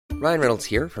Ryan Reynolds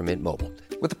here from Mint Mobile.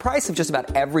 With the price of just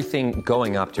about everything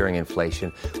going up during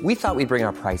inflation, we thought we'd bring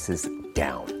our prices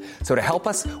down. So to help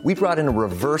us, we brought in a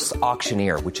reverse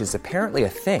auctioneer, which is apparently a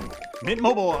thing. Mint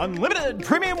Mobile Unlimited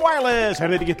Premium Wireless. How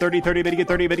to get 30, 30, bit to get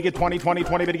 30, bit to get 20, 20,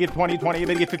 20, bit to get 20, 20,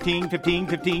 bit to get 15, 15,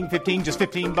 15, 15, just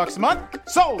 $15 a month?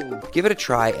 Sold! Give it a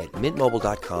try at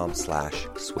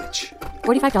mintmobile.com/switch.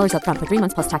 $45 up front for 3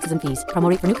 months plus taxes and fees. Promo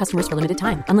rate for new customers for limited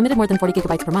time. Unlimited more than 40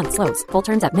 gigabytes per month. Slows full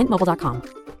terms at mintmobile.com.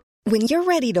 When you're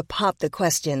ready to pop the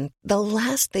question, the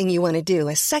last thing you want to do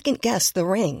is second-guess the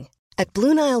ring. At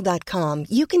BlueNile.com,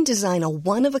 you can design a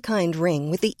one-of-a-kind ring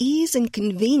with the ease and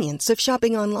convenience of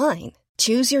shopping online.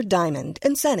 Choose your diamond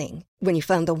and setting. When you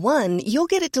find the one, you'll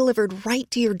get it delivered right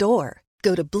to your door.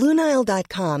 Go to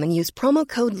BlueNile.com and use promo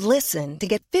code LISTEN to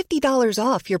get $50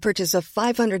 off your purchase of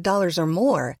 $500 or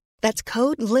more. That's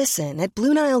code LISTEN at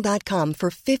BlueNile.com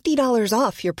for $50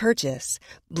 off your purchase.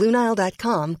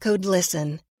 BlueNile.com, code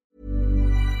LISTEN.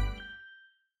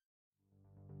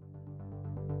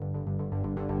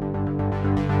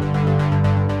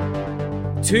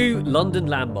 Two London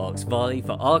landmarks vie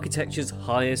for architecture's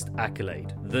highest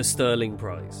accolade, the Stirling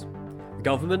Prize. The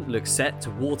government looks set to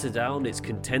water down its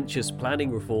contentious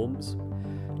planning reforms.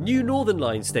 New Northern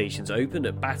Line stations open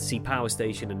at Battersea Power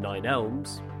Station and Nine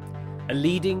Elms. A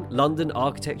leading London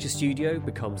architecture studio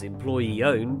becomes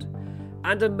employee-owned.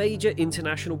 And a major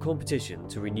international competition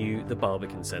to renew the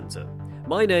Barbican Centre.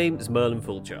 My name is Merlin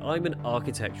Fulcher. I'm an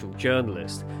architectural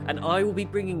journalist, and I will be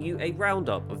bringing you a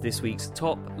roundup of this week's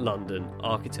top London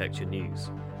architecture news.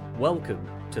 Welcome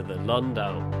to the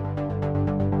Lundown.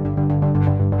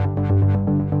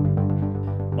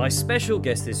 My special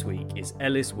guest this week is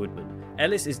Ellis Woodman.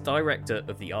 Ellis is director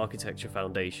of the Architecture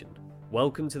Foundation.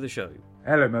 Welcome to the show.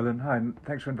 Hello, Merlin. Hi, and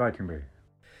thanks for inviting me.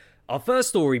 Our first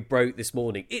story broke this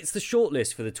morning. It's the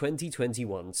shortlist for the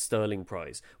 2021 Stirling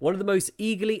Prize, one of the most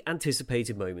eagerly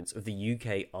anticipated moments of the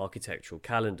UK architectural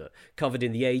calendar, covered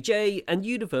in the AJ and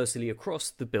universally across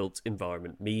the built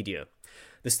environment media.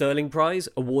 The Stirling Prize,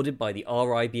 awarded by the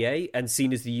RIBA and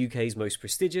seen as the UK's most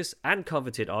prestigious and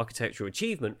coveted architectural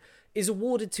achievement, is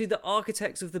awarded to the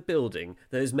architects of the building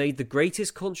that has made the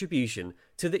greatest contribution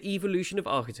to the evolution of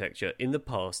architecture in the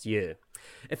past year.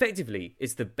 Effectively,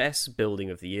 it's the Best Building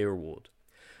of the Year award.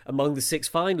 Among the 6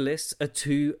 finalists are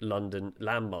 2 London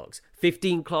landmarks,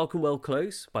 15 Clerkenwell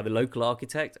Close by the local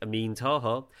architect Amin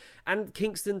Taha and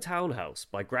Kingston Townhouse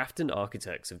by Grafton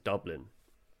Architects of Dublin.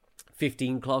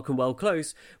 15 Clerkenwell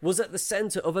Close was at the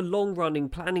centre of a long-running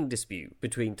planning dispute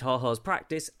between Taha's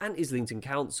practice and Islington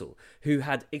Council, who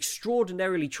had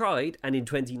extraordinarily tried and in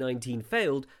 2019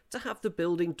 failed to have the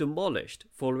building demolished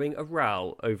following a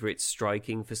row over its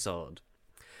striking facade.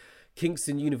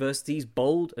 Kingston University's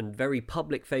bold and very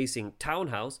public-facing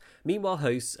townhouse meanwhile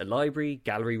hosts a library,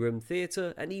 gallery room,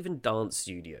 theatre and even dance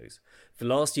studios. For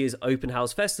last year's Open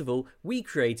House Festival, we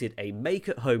created a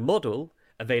make-at-home model,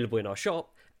 available in our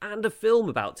shop, and a film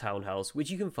about Townhouse, which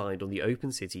you can find on the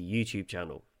Open City YouTube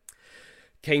channel.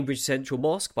 Cambridge Central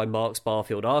Mosque by Marks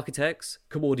Barfield Architects,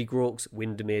 Comordy Grawk's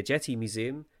Windermere Jetty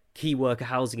Museum, Key Worker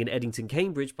Housing in Eddington,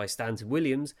 Cambridge by Stanton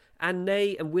Williams, and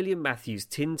Ney and William Matthews'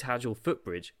 Tintagel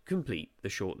Footbridge complete the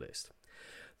shortlist.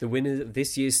 The winner of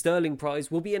this year's Stirling Prize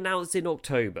will be announced in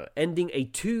October, ending a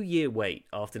 2-year wait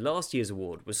after last year's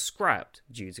award was scrapped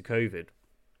due to COVID.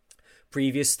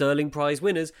 Previous Stirling Prize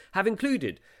winners have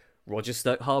included Roger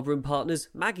Stuck Harbour and Partners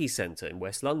Maggie Centre in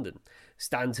West London,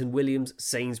 Stanton Williams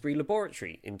Sainsbury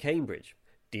Laboratory in Cambridge,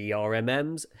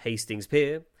 DRMM's Hastings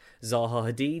Pier, Zaha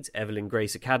Hadid's Evelyn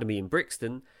Grace Academy in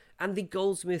Brixton, and the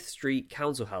Goldsmith Street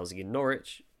Council Housing in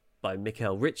Norwich by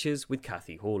Michael Riches with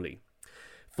Kathy Hawley.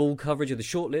 Full coverage of the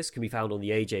shortlist can be found on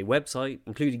the AJ website,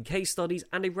 including case studies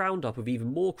and a roundup of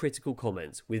even more critical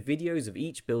comments, with videos of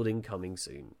each building coming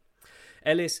soon.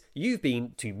 Ellis, you've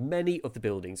been to many of the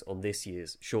buildings on this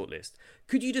year's shortlist.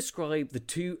 Could you describe the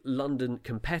 2 London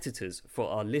competitors for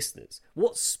our listeners?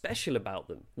 What's special about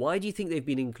them? Why do you think they've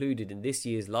been included in this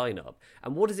year's lineup?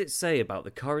 And what does it say about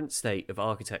the current state of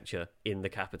architecture in the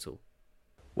capital?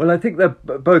 Well, I think they're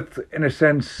both, in a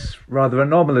sense, rather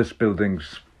anomalous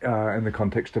buildings in the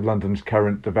context of London's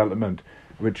current development,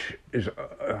 which is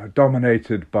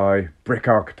dominated by brick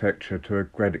architecture to a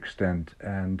great extent,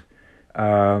 and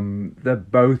they're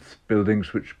both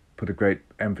buildings which put a great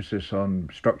emphasis on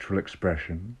structural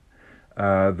expression.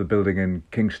 The building in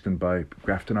Kingston by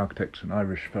Grafton Architects, an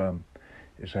Irish firm,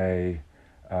 is a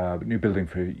new building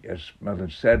for, as Merlin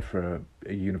said, for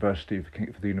the University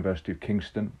of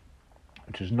Kingston,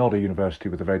 which is not a university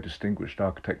with a very distinguished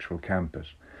architectural campus.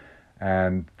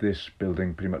 And this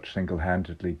building pretty much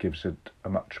single-handedly gives it a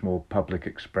much more public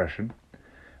expression,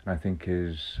 and I think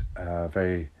is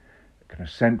very kind of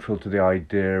central to the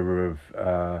idea of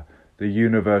the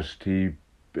university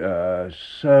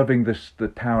serving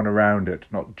the town around it,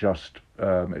 not just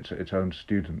its own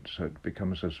students. So it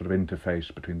becomes a sort of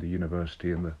interface between the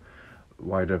university and the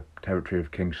wider territory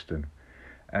of Kingston.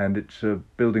 And it's a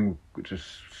building which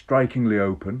is strikingly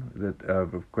open,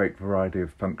 of great variety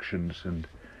of functions, and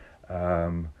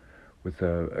with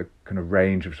a kind of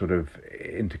range of sort of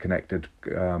interconnected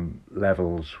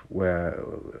levels where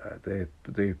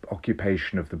the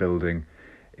occupation of the building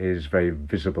is very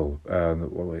visible.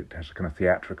 Well, it has a kind of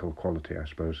theatrical quality, I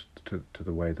suppose, to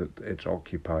the way that it's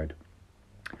occupied.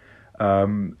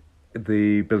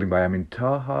 The building by Amin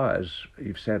Taha, as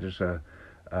you've said, was a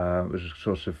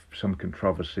source of some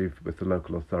controversy with the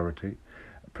local authority,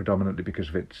 predominantly because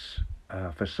of its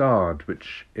facade,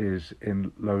 which is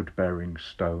in load-bearing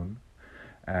stone.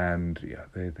 And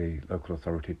the local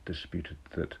authority disputed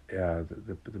that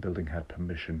the building had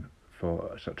permission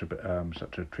for such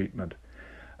a treatment.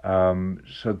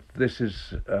 So this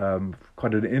is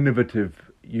quite an innovative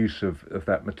use of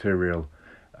that material.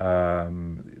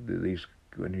 These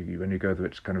when you go there,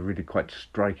 it's kind of really quite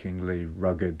strikingly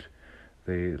rugged.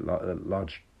 The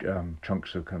large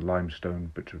chunks of kind of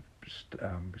limestone, which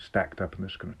are stacked up in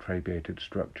this kind of trabeated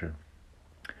structure,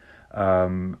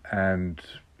 and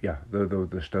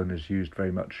the stone is used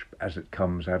very much as it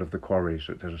comes out of the quarry,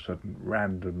 so it has a certain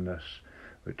randomness,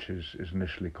 which is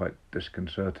initially quite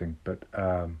disconcerting, but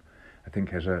I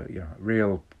think has a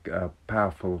real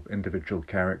powerful individual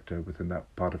character within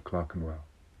that part of Clerkenwell.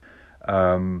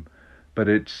 But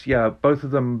it's both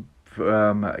of them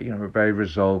very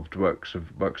resolved works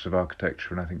of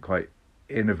architecture, and I think quite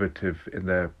innovative in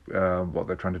their what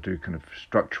they're trying to do kind of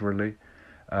structurally.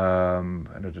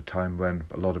 And at a time when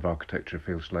a lot of architecture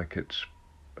feels like it's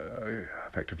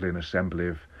effectively an assembly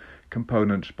of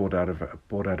components bought out of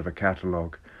a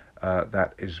catalogue,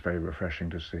 that is very refreshing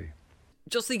to see.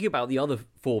 Just thinking about the other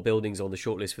 4 buildings on the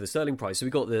shortlist for the Stirling Prize, so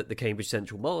we've got the Cambridge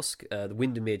Central Mosque, the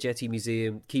Windermere Jetty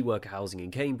Museum, Key Worker Housing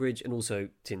in Cambridge, and also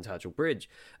Tintagel Bridge.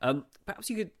 Perhaps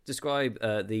you could describe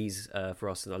these for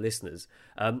us and our listeners,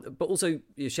 but also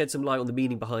shed some light on the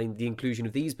meaning behind the inclusion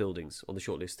of these buildings on the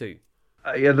shortlist too.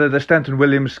 The Stanton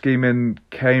Williams scheme in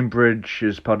Cambridge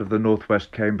is part of the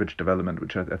Northwest Cambridge development,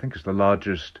 which I think is the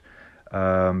largest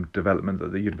development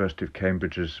that the University of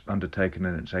Cambridge has undertaken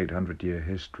in its 800-year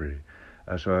history.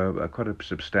 So quite a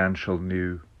substantial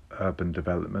new urban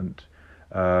development,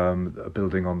 a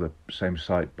building on the same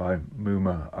site by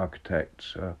Muma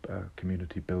Architects, a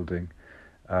community building,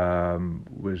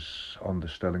 was on the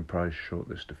Stirling Prize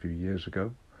shortlist a few years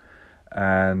ago.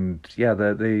 And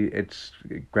it's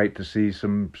great to see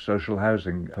some social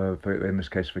housing, in this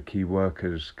case for key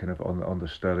workers, kind of on the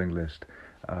Stirling list.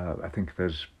 I think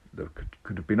there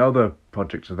could have been other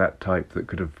projects of that type that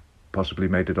could have possibly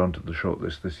made it onto the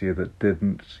shortlist this year that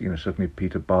didn't. Certainly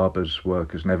Peter Barber's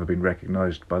work has never been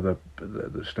recognised by the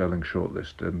Stirling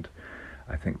shortlist, and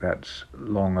I think that's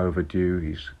long overdue.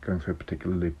 He's going through a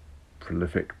particularly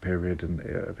prolific period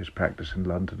of his practice in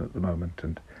London at the moment,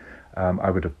 and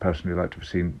I would have personally liked to have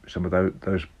seen some of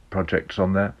those projects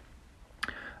on there.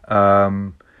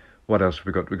 What else have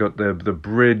we got? We got the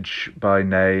Bridge by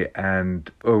Ney, and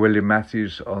William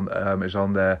Matthews is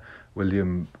on there.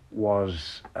 William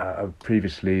was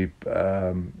previously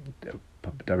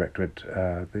director at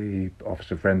the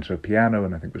Office of Renzo Piano,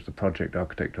 and I think was the project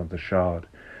architect on the Shard.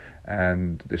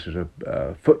 And this is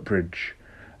a footbridge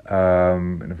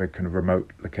in a very kind of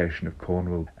remote location of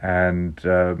Cornwall. And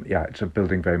it's a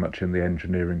building very much in the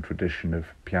engineering tradition of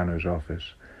Piano's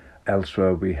office.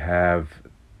 Elsewhere we have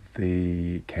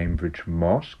the Cambridge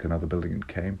Mosque, another building in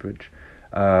Cambridge,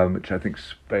 which I think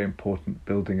is a very important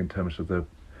building in terms of the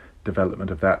development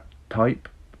of that type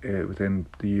within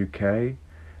the UK.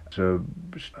 It's a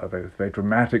very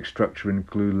dramatic structure in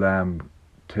glulam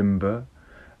timber,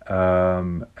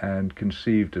 and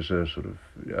conceived as a sort of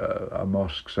a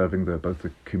mosque serving both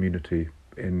the community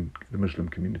in the Muslim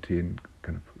community in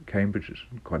kind of Cambridge. It's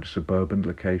quite a suburban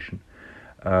location,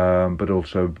 but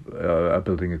also a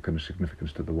building of kind of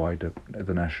significance to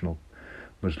the national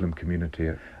Muslim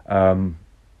community.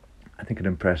 I think an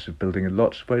impressive building in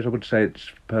lots of ways. I would say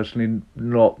it's personally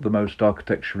not the most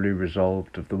architecturally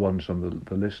resolved of the ones on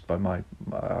the list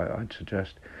I'd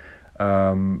suggest,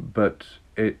 but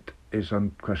it is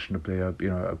unquestionably a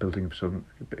building of some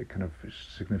kind of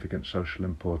significant social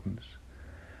importance.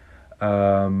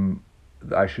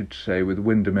 I should say with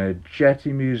Windermere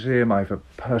Jetty Museum, I have a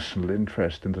personal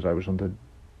interest in that I was on the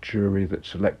jury that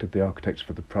selected the architects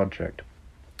for the project.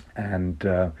 and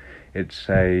it's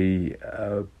a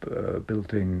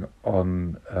building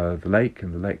on the lake,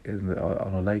 on a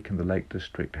lake in the Lake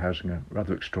District, housing a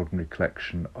rather extraordinary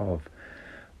collection of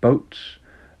boats,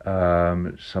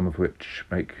 some of which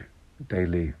make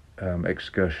daily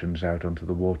excursions out onto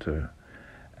the water,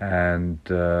 and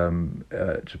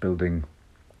it's a building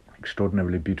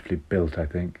extraordinarily beautifully built, I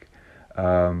think.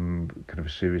 Kind of a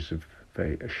series of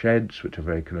sheds, which are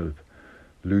very kind of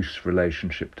loose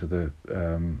relationship to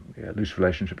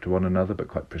one another, but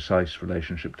quite precise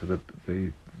relationship to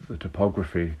the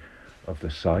topography of the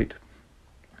site,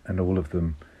 and all of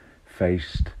them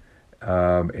faced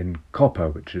in copper,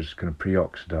 which is kind of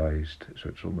pre-oxidized, so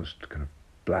it's almost kind of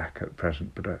black at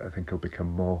present, but I think it'll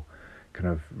become more kind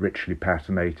of richly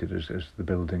patinated as the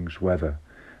buildings weather.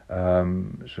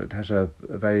 So it has a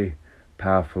very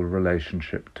powerful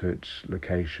relationship to its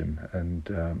location, and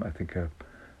I think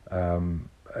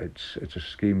it's a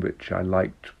scheme which I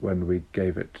liked when we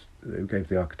gave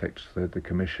the architects the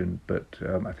commission, but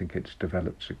I think it's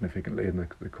developed significantly in the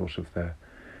course of their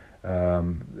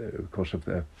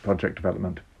project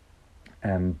development,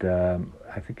 and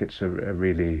I think it's a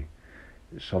really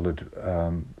solid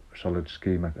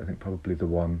scheme. I think probably the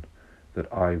one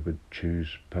that I would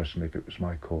choose personally if it was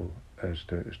my call as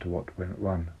to what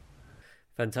won.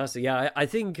 Fantastic. Yeah, I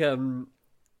think I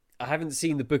haven't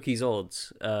seen the bookies'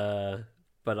 odds,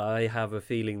 but I have a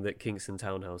feeling that Kingston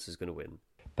Townhouse is going to win.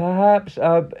 Perhaps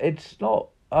it's not.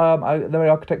 The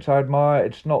architects I admire,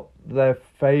 it's not their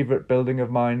favourite building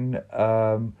of mine.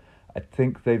 I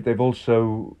think they've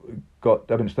also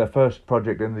got. I mean, it's their first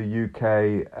project in the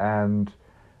UK, and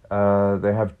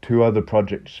they have two other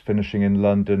projects finishing in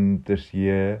London this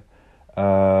year.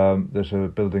 There's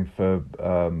a building for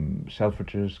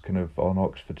Selfridges, kind of on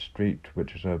Oxford Street,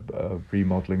 which is a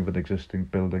remodelling of an existing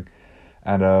building,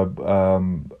 and a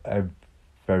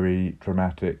very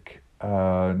dramatic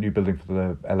new building for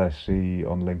the LSE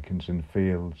on Lincoln's Inn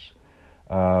Fields,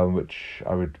 which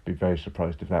I would be very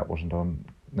surprised if that wasn't on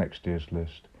next year's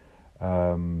list.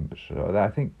 So I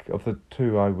think of the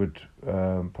two, I would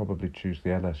probably choose the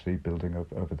LSE building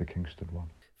over the Kingston one.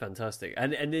 Fantastic.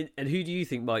 And who do you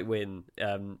think might win?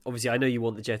 Obviously, I know you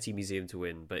want the Jetty Museum to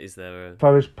win, but is there a... If I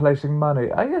was placing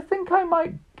money, I think I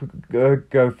might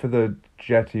go for the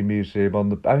Jetty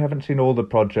Museum. I haven't seen all the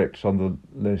projects on the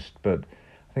list, but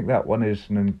I think that one is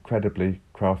an incredibly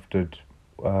crafted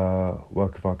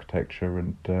work of architecture,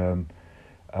 and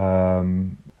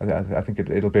I think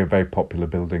it'll be a very popular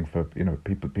building for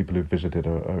people who visit it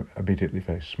are immediately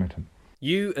very smitten.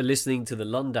 You are listening to The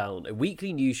Lundown, a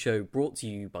weekly news show brought to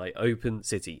you by Open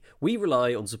City. We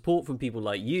rely on support from people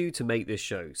like you to make this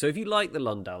show. So if you like The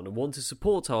Lundown and want to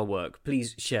support our work,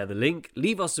 please share the link,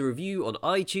 leave us a review on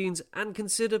iTunes, and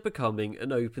consider becoming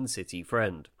an Open City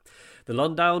friend. The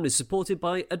Lundown is supported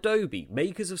by Adobe,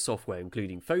 makers of software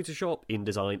including Photoshop,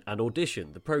 InDesign and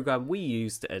Audition, the program we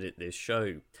use to edit this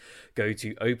show. Go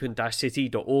to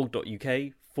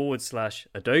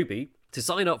open-city.org.uk/Adobe to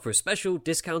sign up for a special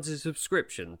discounted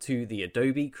subscription to the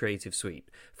Adobe Creative Suite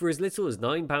for as little as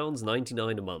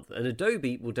 £9.99 a month, and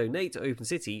Adobe will donate to Open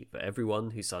City for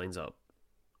everyone who signs up.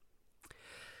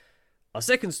 Our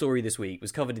second story this week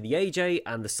was covered in the AJ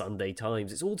and the Sunday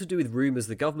Times. It's all to do with rumours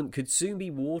the government could soon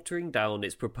be watering down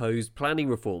its proposed planning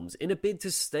reforms in a bid to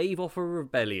stave off a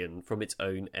rebellion from its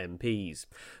own MPs.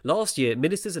 Last year,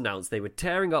 ministers announced they were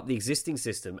tearing up the existing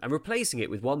system and replacing it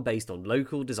with one based on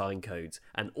local design codes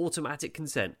and automatic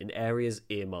consent in areas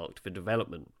earmarked for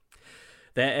development.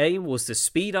 Their aim was to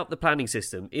speed up the planning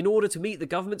system in order to meet the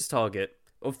government's target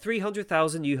of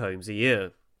 300,000 new homes a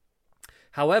year.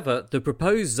 However, the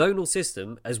proposed zonal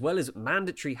system, as well as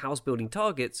mandatory house building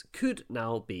targets, could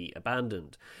now be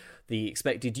abandoned. The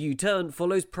expected U-turn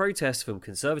follows protests from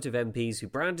Conservative MPs who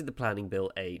branded the planning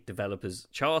bill a developer's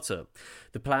charter.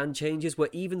 The plan changes were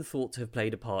even thought to have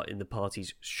played a part in the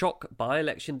party's shock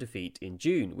by-election defeat in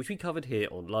June, which we covered here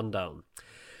on Lundown.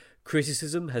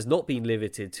 Criticism has not been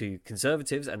limited to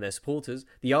Conservatives and their supporters.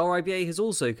 The RIBA has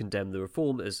also condemned the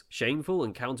reform as shameful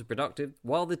and counterproductive,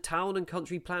 while the Town and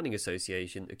Country Planning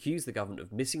Association accused the government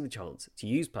of missing the chance to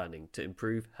use planning to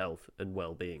improve health and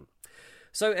well-being.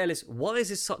 So, Ellis, why is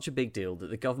this such a big deal that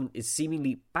the government is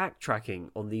seemingly backtracking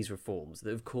on these reforms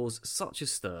that have caused such a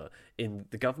stir in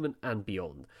the government and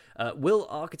beyond? Will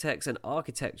architects and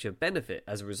architecture benefit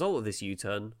as a result of this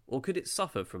U-turn, or could it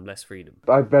suffer from less freedom?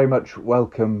 I very much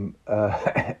welcome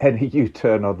any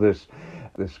U-turn of this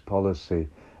policy.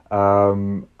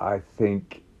 I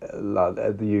think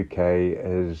the UK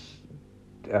is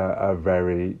a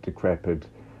very decrepit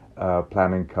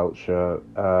planning culture,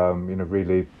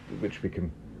 really, which we can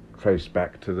trace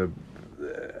back to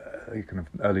kind of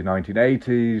early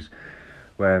 1980s,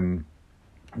 when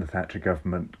the Thatcher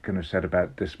government kind of set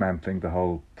about dismantling the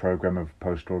whole programme of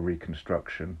post-war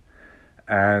reconstruction.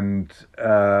 And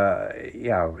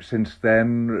since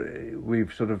then,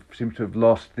 we've sort of seemed to have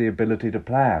lost the ability to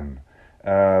plan.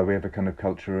 We have a kind of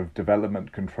culture of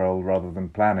development control rather than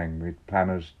planning.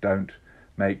 Planners don't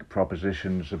make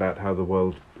propositions about how the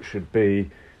world should be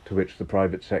to which the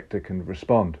private sector can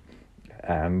respond.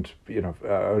 And,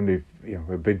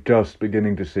 we're just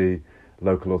beginning to see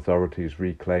local authorities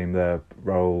reclaim their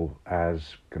role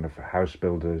as kind of house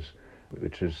builders,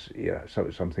 which is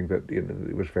something that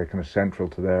was very kind of central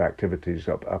to their activities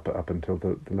up until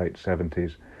the late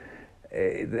 70s.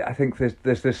 I think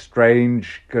there's this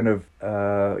strange kind of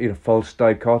false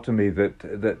dichotomy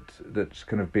that's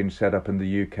kind of been set up in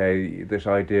the UK. This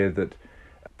idea that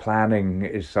planning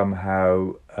is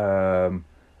somehow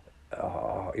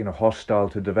hostile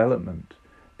to development,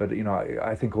 but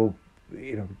I think all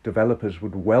developers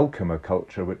would welcome a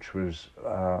culture which was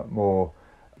more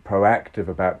proactive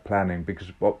about planning, because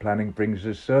what planning brings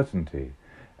is certainty.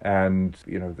 And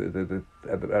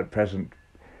at present,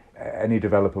 any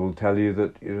developer will tell you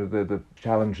that the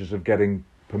challenges of getting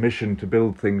permission to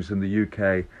build things in the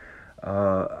UK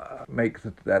make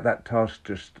that task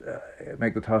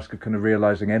make the task of kind of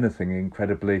realising anything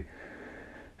incredibly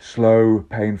slow,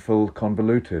 painful,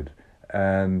 convoluted.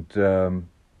 And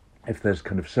if there's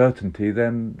kind of certainty,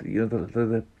 then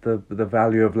the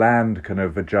value of land kind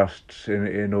of adjusts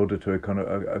in order to kind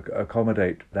of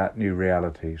accommodate that new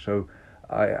reality. So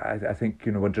I think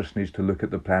one just needs to look at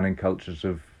the planning cultures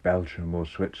of Belgium or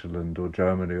Switzerland or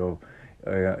Germany or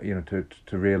to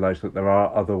realise that there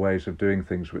are other ways of doing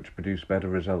things which produce better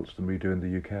results than we do in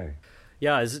the UK.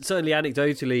 Yeah, certainly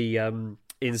anecdotally,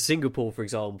 in Singapore, for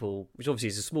example, which obviously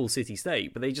is a small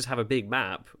city-state, but they just have a big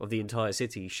map of the entire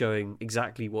city showing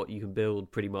exactly what you can build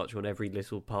pretty much on every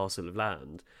little parcel of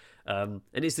land. And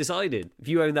it's decided, if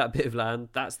you own that bit of land,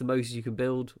 that's the most you can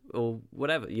build or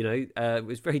whatever,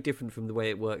 It's very different from the way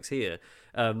it works here,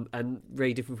 and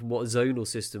very different from what a zonal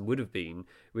system would have been,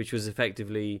 which was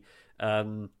effectively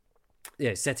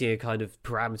setting a kind of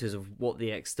parameters of what the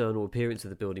external appearance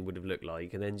of the building would have looked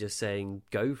like, and then just saying,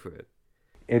 go for it.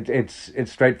 It's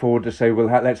straightforward to say, well,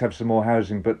 let's have some more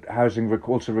housing, but housing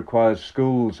also requires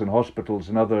schools and hospitals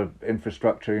and other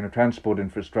infrastructure, transport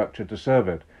infrastructure to serve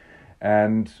it.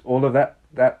 And all of that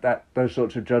those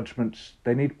sorts of judgments,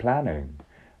 they need planning.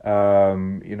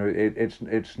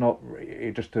 It's not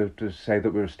just to say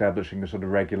that we're establishing a sort of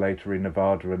regulatory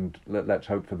Nevada and let's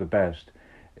hope for the best.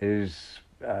 That's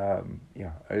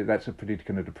a pretty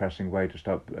kind of depressing way to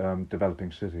start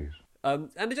developing cities.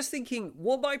 And I'm just thinking,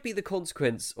 what might be the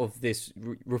consequence of this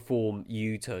reform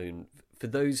U-turn for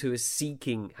those who are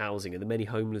seeking housing and the many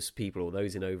homeless people or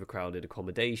those in overcrowded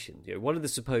accommodation? One of the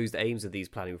supposed aims of these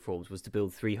planning reforms was to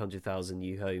build 300,000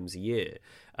 new homes a year.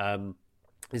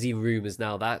 There's even rumours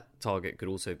now that target could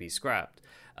also be scrapped.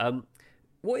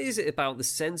 What is it about the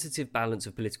sensitive balance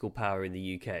of political power in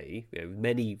the UK,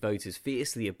 many voters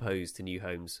fiercely opposed to new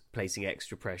homes, placing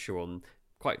extra pressure on,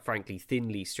 quite frankly,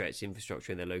 thinly stretched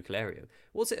infrastructure in their local area?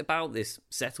 What's it about this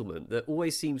settlement that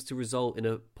always seems to result in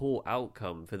a poor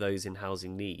outcome for those in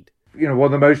housing need? One of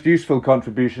the most useful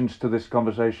contributions to this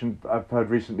conversation I've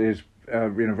heard recently is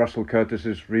Russell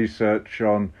Curtis's research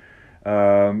on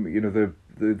the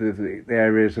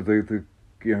areas of the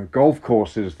golf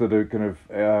courses that are kind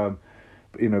of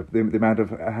the amount of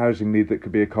housing need that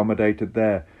could be accommodated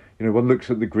there. One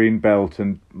looks at the green belt,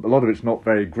 and a lot of it's not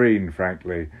very green,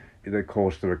 frankly. Of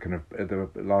course, there are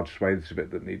large swathes of it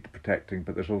that need protecting,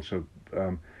 but there's also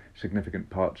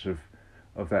significant parts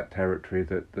of that territory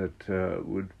that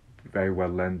would very well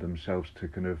lend themselves to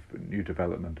kind of new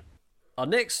development. Our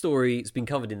next story has been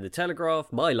covered in The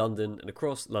Telegraph, My London, and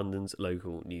across London's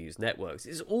local news networks.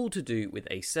 It's all to do with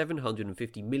a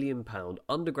 £750 million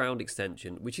underground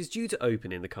extension which is due to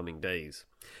open in the coming days.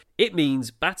 It means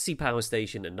Battersea Power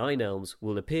Station and Nine Elms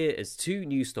will appear as two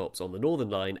new stops on the Northern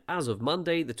Line as of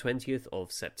Monday the 20th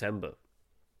of September.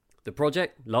 The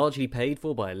project, largely paid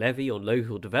for by a levy on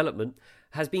local development,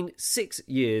 has been 6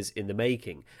 years in the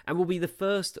making and will be the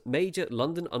first major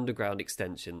London Underground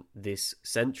extension this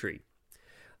century.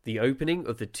 The opening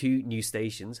of the two new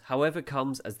stations, however,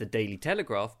 comes as the Daily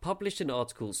Telegraph published an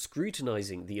article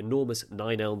scrutinising the enormous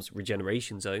Nine Elms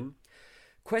regeneration zone,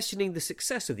 questioning the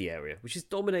success of the area, which is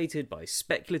dominated by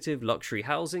speculative luxury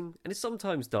housing and is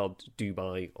sometimes dubbed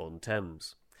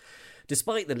Dubai-on-Thames.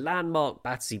 Despite the landmark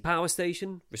Battersea Power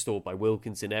Station, restored by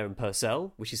Wilkinson Eyre and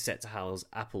Purcell, which is set to house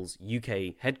Apple's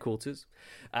UK headquarters,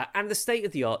 and the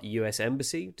state-of-the-art US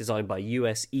Embassy, designed by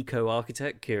US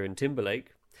eco-architect Kieran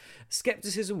Timberlake,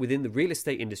 Skepticism within the real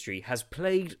estate industry has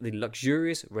plagued the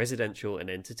luxurious residential and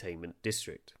entertainment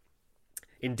district.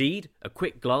 Indeed, a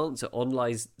quick glance at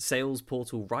online sales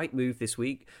portal Rightmove this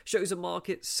week shows a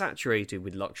market saturated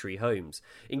with luxury homes,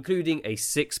 including a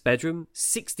 6-bedroom,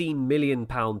 £16 million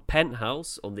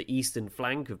penthouse on the eastern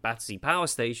flank of Battersea Power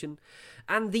Station,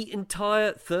 and the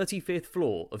entire 35th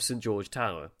floor of St George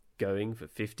Tower, going for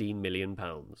 £15 million.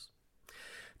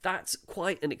 That's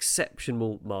quite an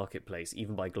exceptional marketplace,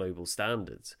 even by global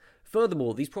standards.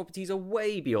 Furthermore, these properties are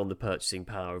way beyond the purchasing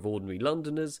power of ordinary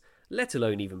Londoners, let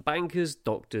alone even bankers,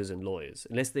 doctors and lawyers,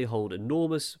 unless they hold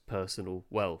enormous personal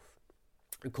wealth.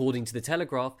 According to The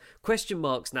Telegraph, question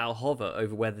marks now hover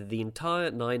over whether the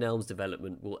entire Nine Elms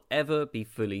development will ever be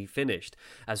fully finished,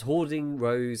 as hoarding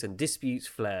rows and disputes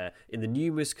flare in the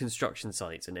numerous construction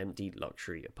sites and empty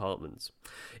luxury apartments.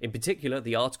 In particular,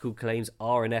 the article claims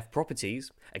R&F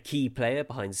Properties, a key player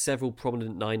behind several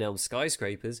prominent Nine Elms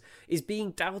skyscrapers, is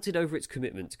being doubted over its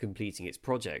commitment to completing its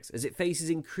projects, as it faces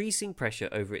increasing pressure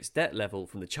over its debt level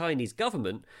from the Chinese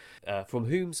government, from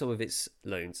whom some of its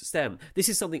loans stem. This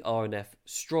is something R&F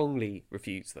strongly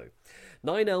refutes, though.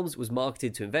 Nine Elms was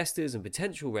marketed to investors and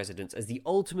potential residents as the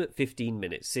ultimate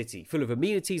 15-minute city, full of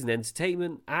amenities and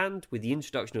entertainment, and, with the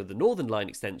introduction of the Northern Line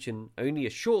extension, only a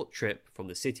short trip from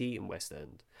the city and West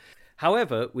End.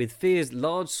 However, with fears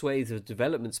large swathes of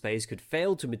development space could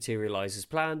fail to materialise as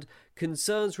planned,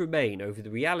 concerns remain over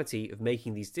the reality of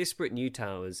making these disparate new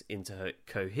towers into a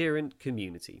coherent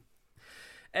community.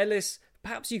 Ellis,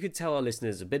 perhaps you could tell our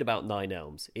listeners a bit about Nine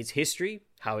Elms, its history,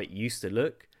 how it used to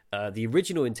look, the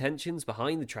original intentions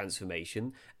behind the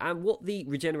transformation, and what the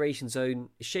regeneration zone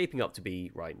is shaping up to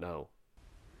be right now.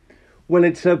 Well,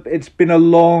 it's been a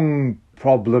long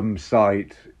problem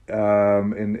site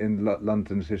in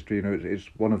London's history. You know, it's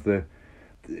one of the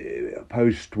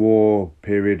post-war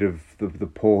period of the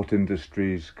port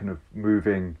industries kind of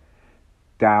moving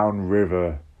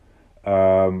downriver.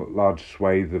 Large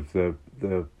swathe of the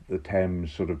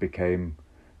Thames sort of became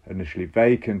initially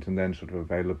vacant and then sort of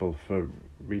available for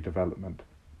redevelopment.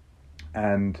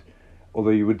 And although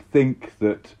you would think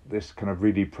that this kind of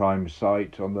really prime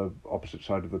site on the opposite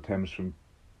side of the Thames from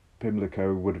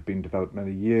Pimlico would have been developed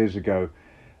many years ago,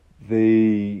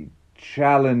 the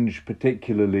challenge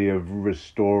particularly of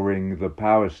restoring the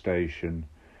power station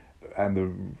and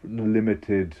the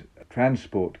limited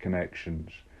transport connections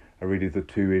are really the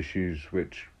two issues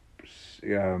which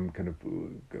kind of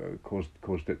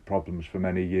caused it problems for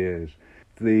many years.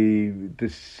 The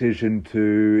decision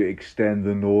to extend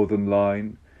the Northern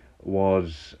Line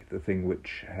was the thing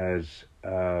which has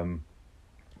kind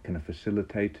of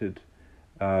facilitated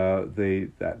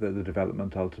the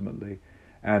development ultimately,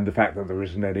 and the fact that there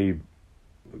isn't any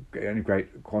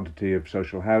great quantity of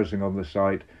social housing on the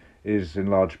site is in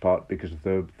large part because of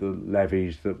the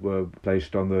levies that were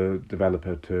placed on the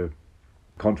developer to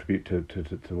contribute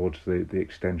towards the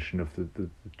extension of the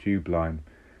tube line.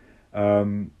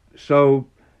 So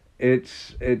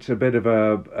it's a bit of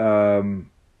a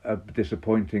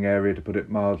disappointing area, to put it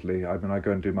mildly. I mean, I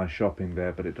go and do my shopping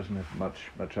there, but it doesn't have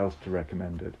much else to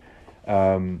recommend it.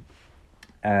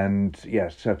 And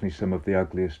yes, certainly some of the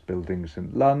ugliest buildings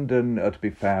in London are to be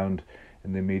found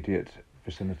in the immediate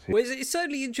vicinity. Well, it's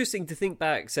certainly interesting to think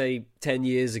back, say, 10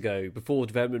 years ago, before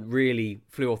development really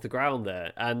flew off the ground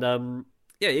there. And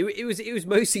yeah, it was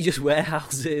mostly just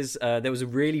warehouses. There was a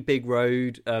really big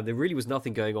road. There really was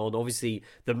nothing going on. Obviously,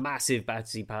 the massive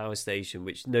Battersea Power Station,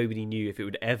 which nobody knew if it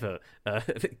would ever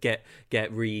get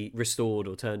restored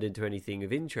or turned into anything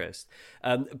of interest.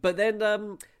 But then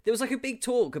there was like a big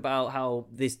talk about how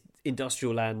this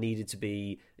industrial land needed to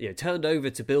be turned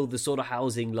over to build the sort of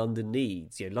housing London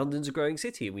needs. London's a growing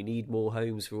city, and we need more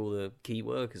homes for all the key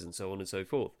workers and so on and so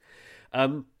forth.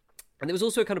 And there was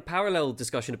also a kind of parallel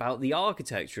discussion about the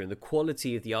architecture and the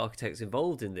quality of the architects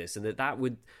involved in this, and that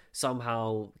would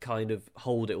somehow kind of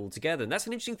hold it all together. And that's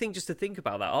an interesting thing just to think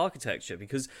about, that architecture,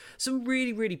 because some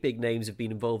really, really big names have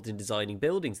been involved in designing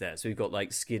buildings there. So we've got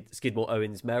like Skidmore,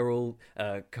 Owens, Merrill,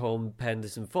 Com,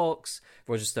 Penderson, Fox,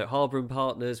 Roger Stoke Harbour and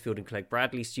Partners, Field and Clegg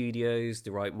Bradley Studios,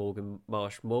 DeWright Morgan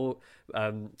Marsh Moore,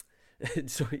 DRMM,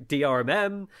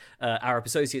 Arup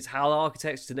Associates, Howell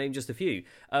Architects, to name just a few.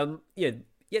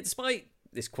 Yet despite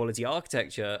this quality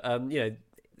architecture, there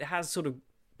has sort of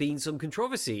been some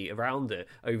controversy around it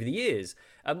over the years.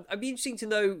 I'd be interesting to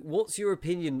know, what's your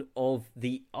opinion of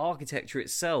the architecture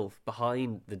itself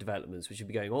behind the developments which should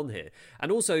be going on here? And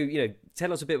also,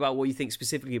 tell us a bit about what you think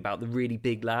specifically about the really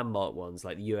big landmark ones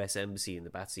like the US Embassy and the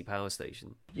Battersea Power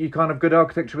Station. You can't have good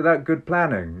architecture without good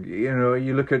planning.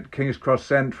 You look at King's Cross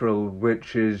Central,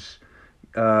 which is,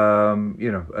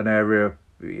 an area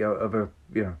of a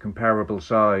comparable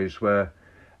size, where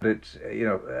it's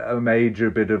a major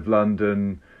bit of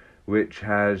London which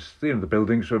has the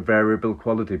buildings are of variable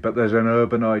quality, but there's an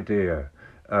urban idea.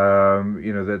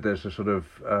 That there's a sort of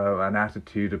an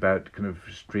attitude about kind of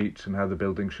streets and how the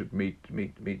buildings should meet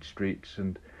streets,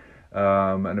 and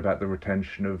about the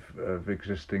retention of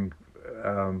existing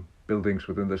buildings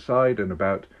within the site, and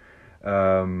about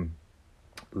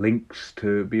links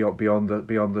to beyond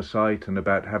the site, and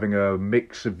about having a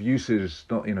mix of uses,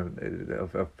 not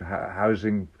of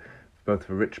housing, both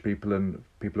for rich people and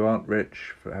people who aren't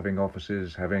rich, for having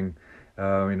offices, having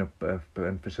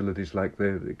and facilities like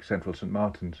the Central St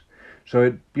Martin's.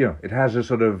 So it has a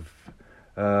sort of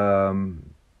there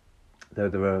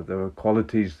are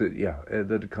qualities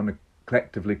that kind of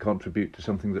collectively contribute to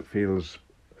something that feels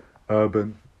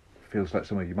urban, feels like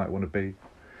somewhere you might want to be,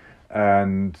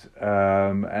 and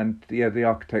the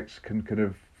architects can kind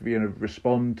of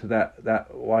respond to that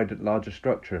larger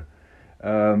structure.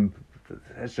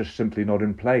 It's just simply not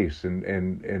in place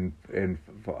in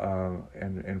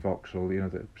Vauxhall.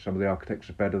 Some of the architects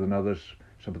are better than others,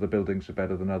 some of the buildings are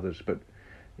better than others, but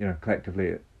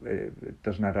collectively it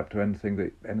doesn't add up to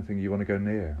anything you want to go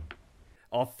near.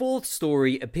 Our fourth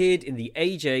story appeared in the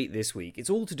AJ this week. It's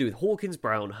all to do with Hawkins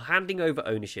Brown handing over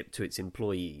ownership to its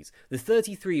employees. The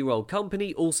 33-year-old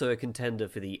company, also a contender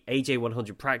for the AJ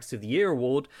 100 Practice of the Year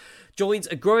award, joins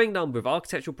a growing number of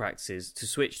architectural practices to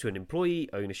switch to an employee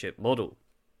ownership model.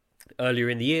 Earlier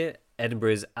in the year,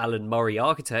 Edinburgh's Alan Murray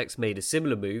Architects made a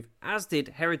similar move, as did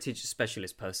heritage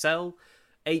specialist Purcell,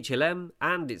 HLM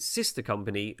and its sister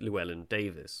company Llewellyn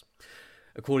Davis.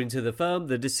 According to the firm,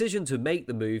 the decision to make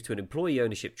the move to an employee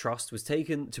ownership trust was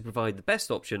taken to provide the best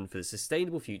option for the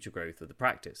sustainable future growth of the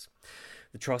practice.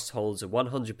 The trust holds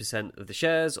 100% of the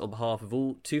shares on behalf of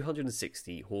all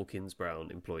 260 Hawkins Brown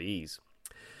employees.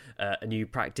 A new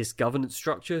practice governance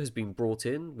structure has been brought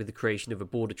in with the creation of a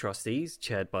board of trustees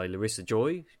chaired by Larissa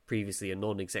Joy, previously a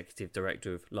non-executive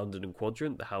director of London and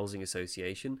Quadrant, the housing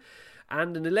association,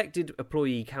 and an elected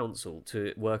employee council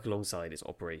to work alongside its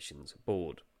operations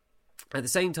board. At the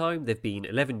same time, there have been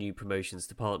 11 new promotions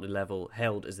to partner level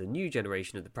held as the new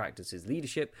generation of the practice's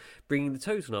leadership, bringing the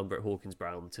total number at Hawkins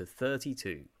Brown to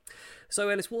 32. So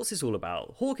Ellis, what's this all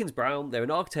about? Hawkins Brown, they're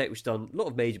an architect which has done a lot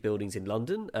of major buildings in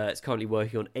London. It's currently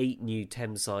working on 8 new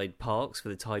Thameside parks for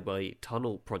the Tideway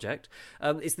Tunnel project.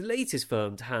 It's the latest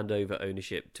firm to hand over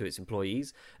ownership to its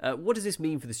employees. What does this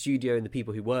mean for the studio and the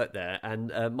people who work there?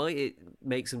 And might it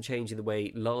make some change in the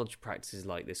way large practices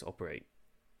like this operate?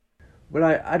 Well,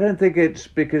 I don't think it's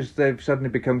because they've suddenly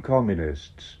become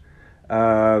communists.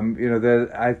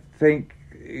 I think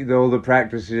all the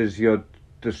practices you're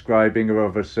describing are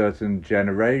of a certain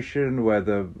generation where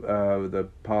the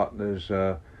partners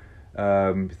are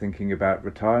thinking about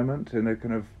retirement in a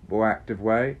kind of more active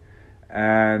way,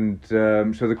 and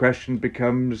so the question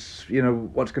becomes,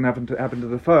 what's going to happen to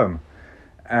the firm,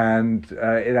 and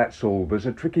that's always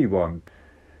a tricky one.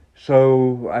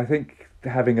 So I think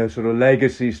having a sort of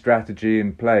legacy strategy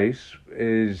in place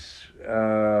is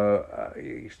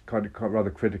kind of rather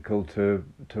critical to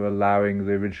allowing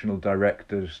the original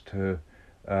directors to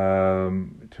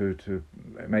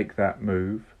make that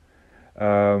move.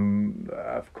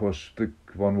 Of course,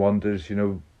 one wonders,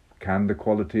 can the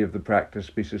quality of the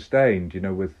practice be sustained?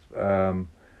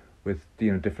 With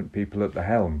different people at the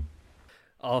helm.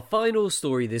 Our final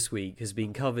story this week has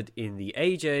been covered in the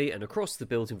AJ and across the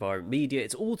built environment media.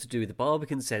 It's all to do with the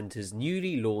Barbican Centre's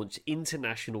newly launched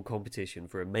international competition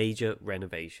for a major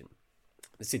renovation.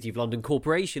 The City of London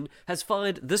Corporation has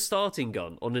fired the starting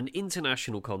gun on an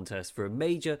international contest for a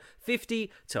major £50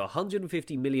 to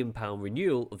 £150 million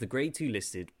renewal of the Grade 2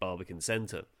 listed Barbican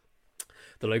Centre.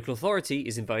 The local authority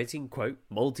is inviting, quote,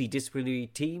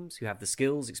 multidisciplinary teams who have the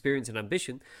skills, experience and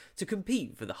ambition to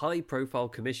compete for the high-profile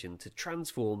commission to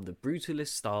transform the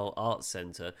Brutalist-style arts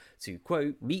centre to,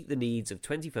 quote, meet the needs of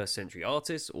 21st century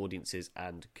artists, audiences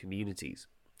and communities.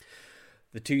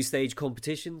 The two-stage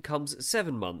competition comes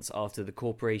 7 months after the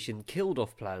corporation killed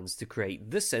off plans to create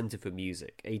the Centre for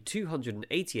Music, a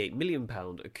 £288 million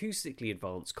acoustically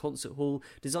advanced concert hall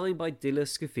designed by Diller,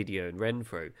 Scofidio and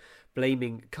Renfro,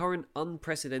 blaming current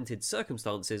unprecedented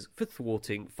circumstances for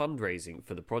thwarting fundraising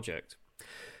for the project.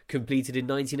 Completed in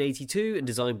 1982 and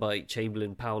designed by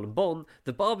Chamberlain, Powell and Bon,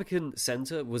 the Barbican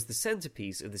Centre was the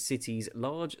centrepiece of the city's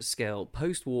large-scale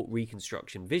post-war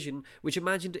reconstruction vision, which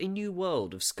imagined a new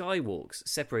world of skywalks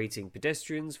separating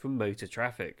pedestrians from motor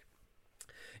traffic.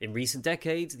 In recent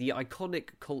decades, the iconic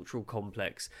cultural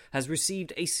complex has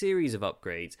received a series of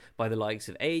upgrades by the likes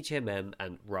of AHMM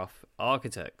and Rough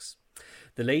Architects.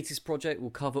 The latest project will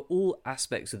cover all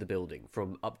aspects of the building,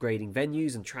 from upgrading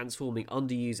venues and transforming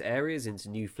underused areas into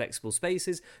new flexible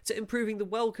spaces to improving the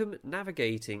welcome,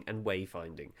 navigating and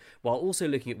wayfinding, while also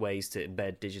looking at ways to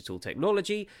embed digital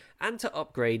technology and to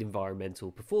upgrade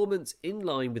environmental performance in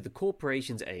line with the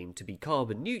corporation's aim to be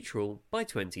carbon neutral by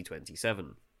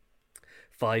 2027.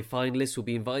 5 finalists will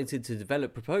be invited to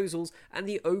develop proposals, and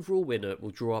the overall winner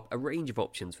will draw up a range of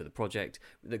options for the project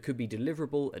that could be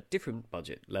deliverable at different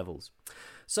budget levels.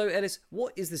 So, Ellis,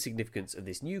 what is the significance of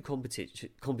this new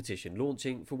competition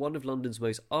launching for one of London's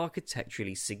most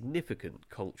architecturally significant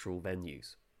cultural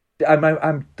venues?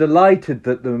 I'm delighted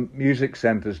that the music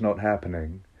centre's not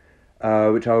happening,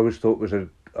 which I always thought was an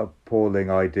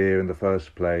appalling idea in the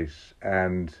first place,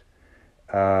 and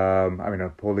an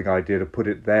appalling idea to put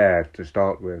it there to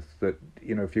start with, that,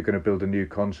 you know, if you're going to build a new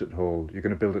concert hall, you're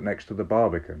going to build it next to the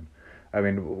Barbican. I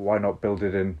mean, why not build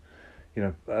it in, you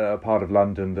know, a part of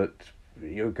London that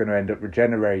you're going to end up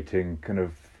regenerating kind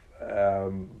of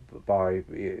by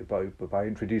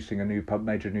introducing a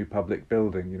major new public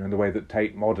building, you know, in the way that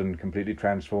Tate Modern completely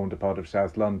transformed a part of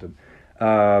South London.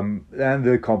 And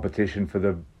the competition for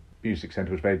the music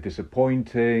centre was very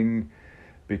disappointing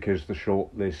because the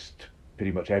shortlist,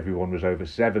 pretty much everyone was over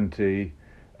 70,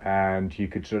 and you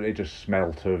could it just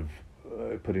smelt of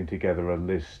putting together a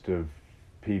list of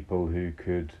people who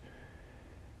could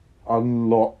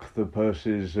unlock the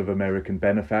purses of American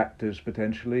benefactors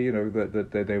potentially. You know,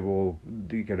 that they were all,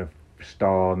 you get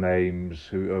star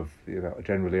names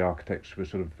generally architects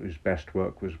whose best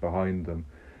work was behind them.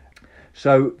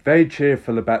 So very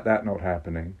cheerful about that not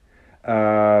happening,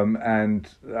 and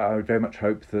I very much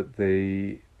hope that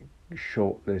the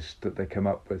shortlist that they come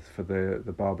up with for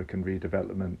the Barbican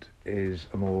redevelopment is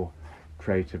a more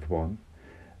creative one.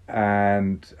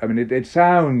 And I mean, it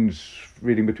sounds,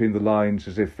 reading between the lines,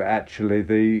 as if actually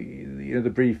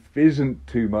the brief isn't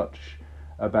too much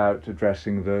about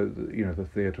addressing the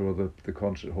theatre or the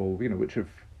concert hall, which have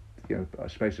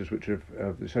spaces which have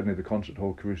certainly the concert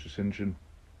hall Caruso St John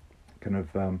kind of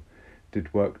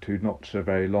did work to not so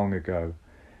very long ago,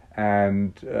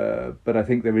 and but I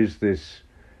think there is this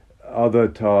other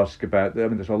task about,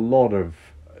 there's a lot of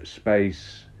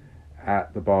space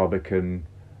at the Barbican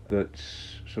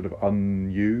that's sort of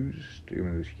unused.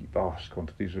 There's vast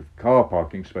quantities of car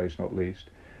parking space, not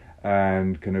least,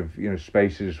 and kind of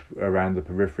spaces around the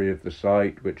periphery of the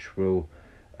site which will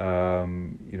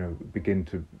begin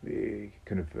to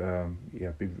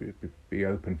be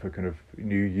open for kind of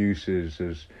new uses,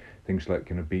 as things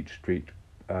like Beach Street,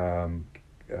 the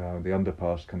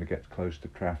underpass kind of gets close to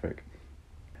traffic.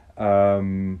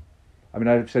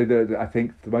 I'd say that I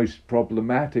think the most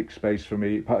problematic space for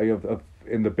me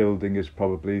in the building is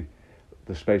probably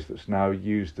the space that's now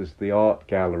used as the art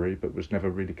gallery, but was never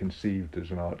really conceived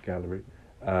as an art gallery.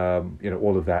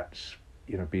 All of that's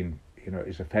been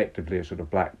is effectively a sort of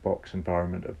black box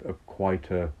environment of quite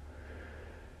a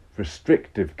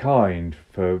restrictive kind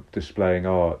for displaying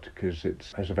art, because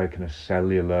it has a very kind of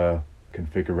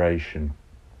configuration.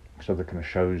 So the kind of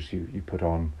shows you put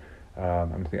on, I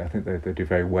think they do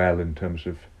very well in terms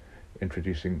of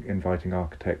inviting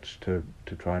architects to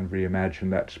try and reimagine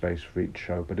that space for each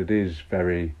show. But it is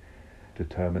very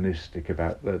deterministic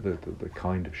about the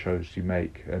kind of shows you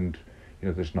make, and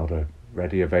there's not a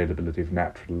ready availability of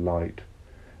natural light,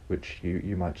 which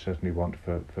you might certainly want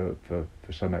for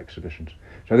some exhibitions.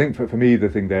 So I think for me the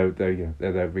thing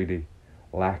they're really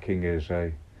lacking is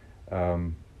a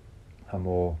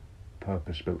more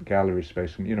purpose-built gallery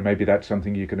space, and maybe that's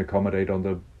something you can accommodate on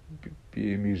the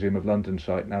Museum of London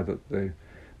site now that the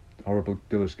horrible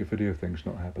Dilys Scofidio thing's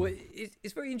not happening. Well,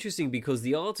 it's very interesting because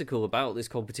the article about this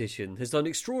competition has done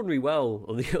extraordinarily well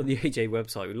on the AJ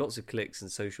website, with lots of clicks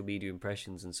and social media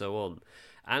impressions and so on.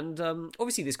 And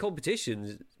obviously this competition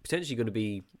is potentially going to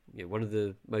be one of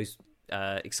the most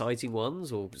exciting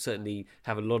ones, or certainly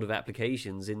have a lot of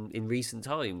applications in recent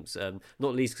times,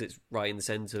 not least because it's right in the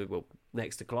centre,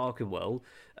 next to Clerkenwell,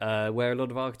 where a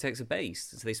lot of architects are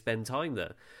based, so they spend time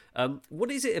there. What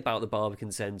is it about the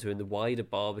Barbican Centre and the wider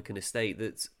Barbican estate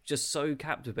that's just so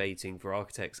captivating for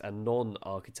architects and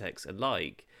non-architects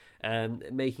alike,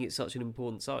 making it such an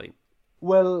important site?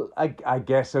 Well, I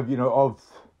guess of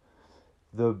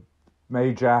the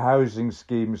major housing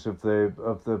schemes of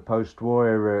the post-war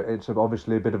era, it's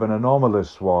obviously a bit of an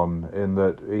anomalous one in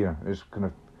that it's kind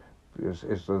of is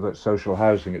that social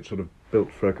housing. It's sort of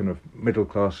built for a kind of middle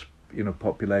class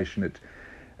population.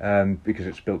 And because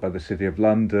it's built by the City of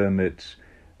London, it's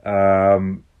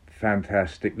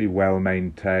fantastically well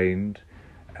maintained,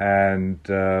 and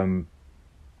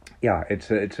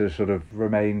it's a sort of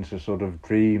remains a sort of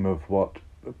dream of what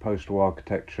post-war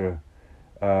architecture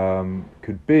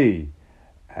could be.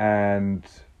 And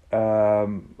I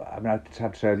just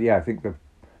have to say, I think that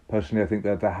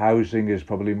the housing is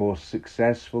probably more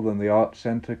successful than the art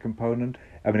centre component.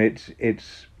 I mean,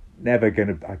 it's never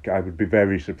going to. I would be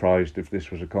very surprised if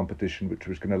this was a competition which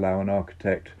was going to allow an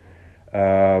architect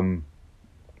a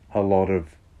lot of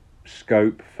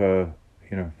scope for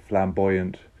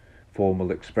flamboyant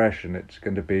formal expression. It's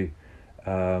going to be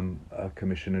a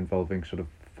commission involving sort of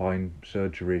fine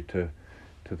surgery to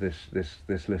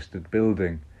this listed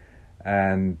building.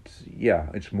 And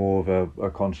it's more of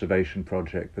a conservation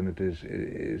project than it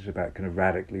is about kind of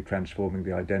radically transforming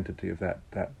the identity of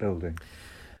that building.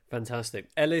 Fantastic.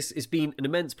 Ellis, it's been an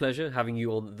immense pleasure having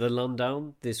you on The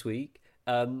Lundown this week.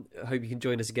 I hope you can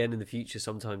join us again in the future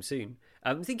sometime soon.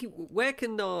 I'm thinking, where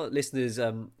can our listeners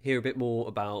hear a bit more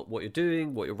about what you're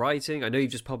doing, what you're writing? I know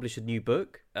you've just published a new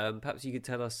book. Perhaps you could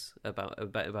tell us a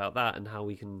bit about that and how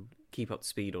we can keep up to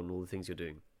speed on all the things you're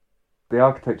doing. The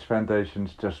Architects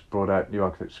Foundation's just brought out New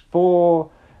Architects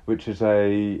 4, which is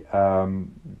every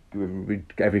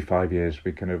 5 years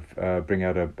we kind of bring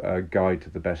out a guide to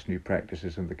the best new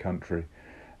practices in the country.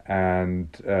 And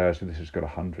so this has got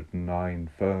 109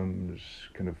 firms,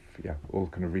 all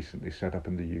kind of recently set up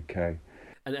in the UK.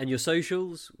 And your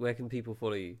socials, where can people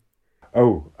follow you?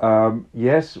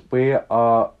 Yes, we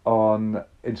are on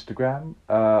Instagram,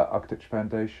 Architecture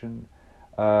Foundation.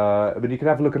 You can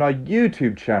have a look at our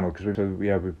YouTube channel, because we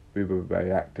were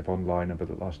very active online over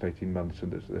the last 18 months,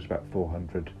 and there's about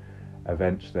 400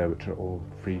 events there which are all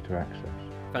free to access.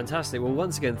 Fantastic. Well,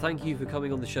 once again, thank you for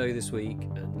coming on the show this week,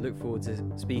 and look forward to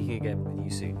speaking again with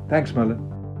you soon. Thanks, Merlin.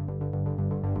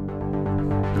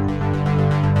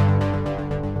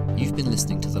 You've been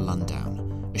listening to The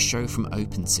Lundown, a show from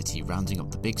Open City rounding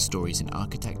up the big stories in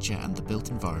architecture and the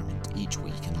built environment each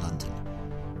week in London.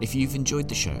 If you've enjoyed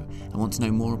the show and want to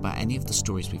know more about any of the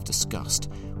stories we've discussed,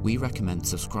 we recommend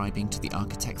subscribing to the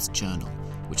Architect's Journal,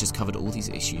 which has covered all these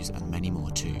issues and many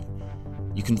more too.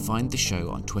 You can find the show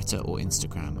on Twitter or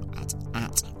Instagram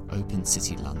at Open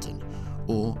City London,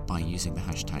 or by using the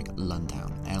hashtag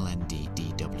Lundown,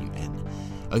 LNDDWN.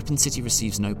 Open City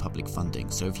receives no public funding,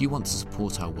 so if you want to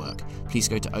support our work, please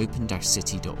go to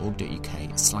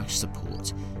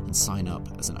open-city.org.uk/support and sign up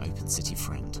as an Open City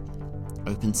friend.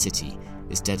 Open City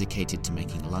is dedicated to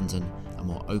making London a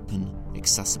more open,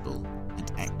 accessible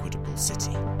and equitable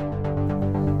city.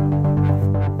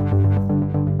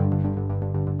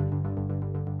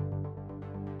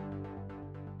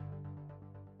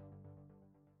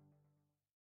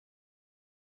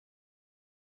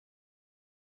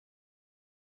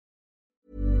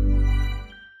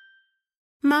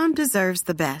 Mom deserves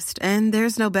the best, and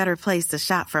there's no better place to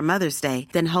shop for Mother's Day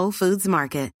than Whole Foods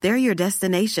Market. They're your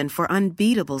destination for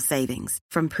unbeatable savings,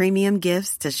 from premium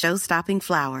gifts to show-stopping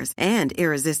flowers and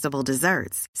irresistible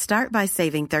desserts. Start by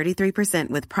saving 33%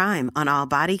 with Prime on all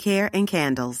body care and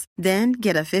candles. Then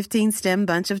get a 15-stem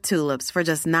bunch of tulips for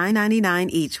just $9.99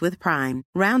 each with Prime.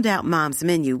 Round out Mom's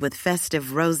menu with festive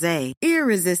rosé,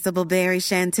 irresistible berry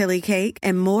chantilly cake,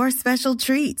 and more special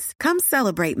treats. Come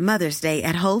celebrate Mother's Day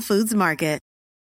at Whole Foods Market.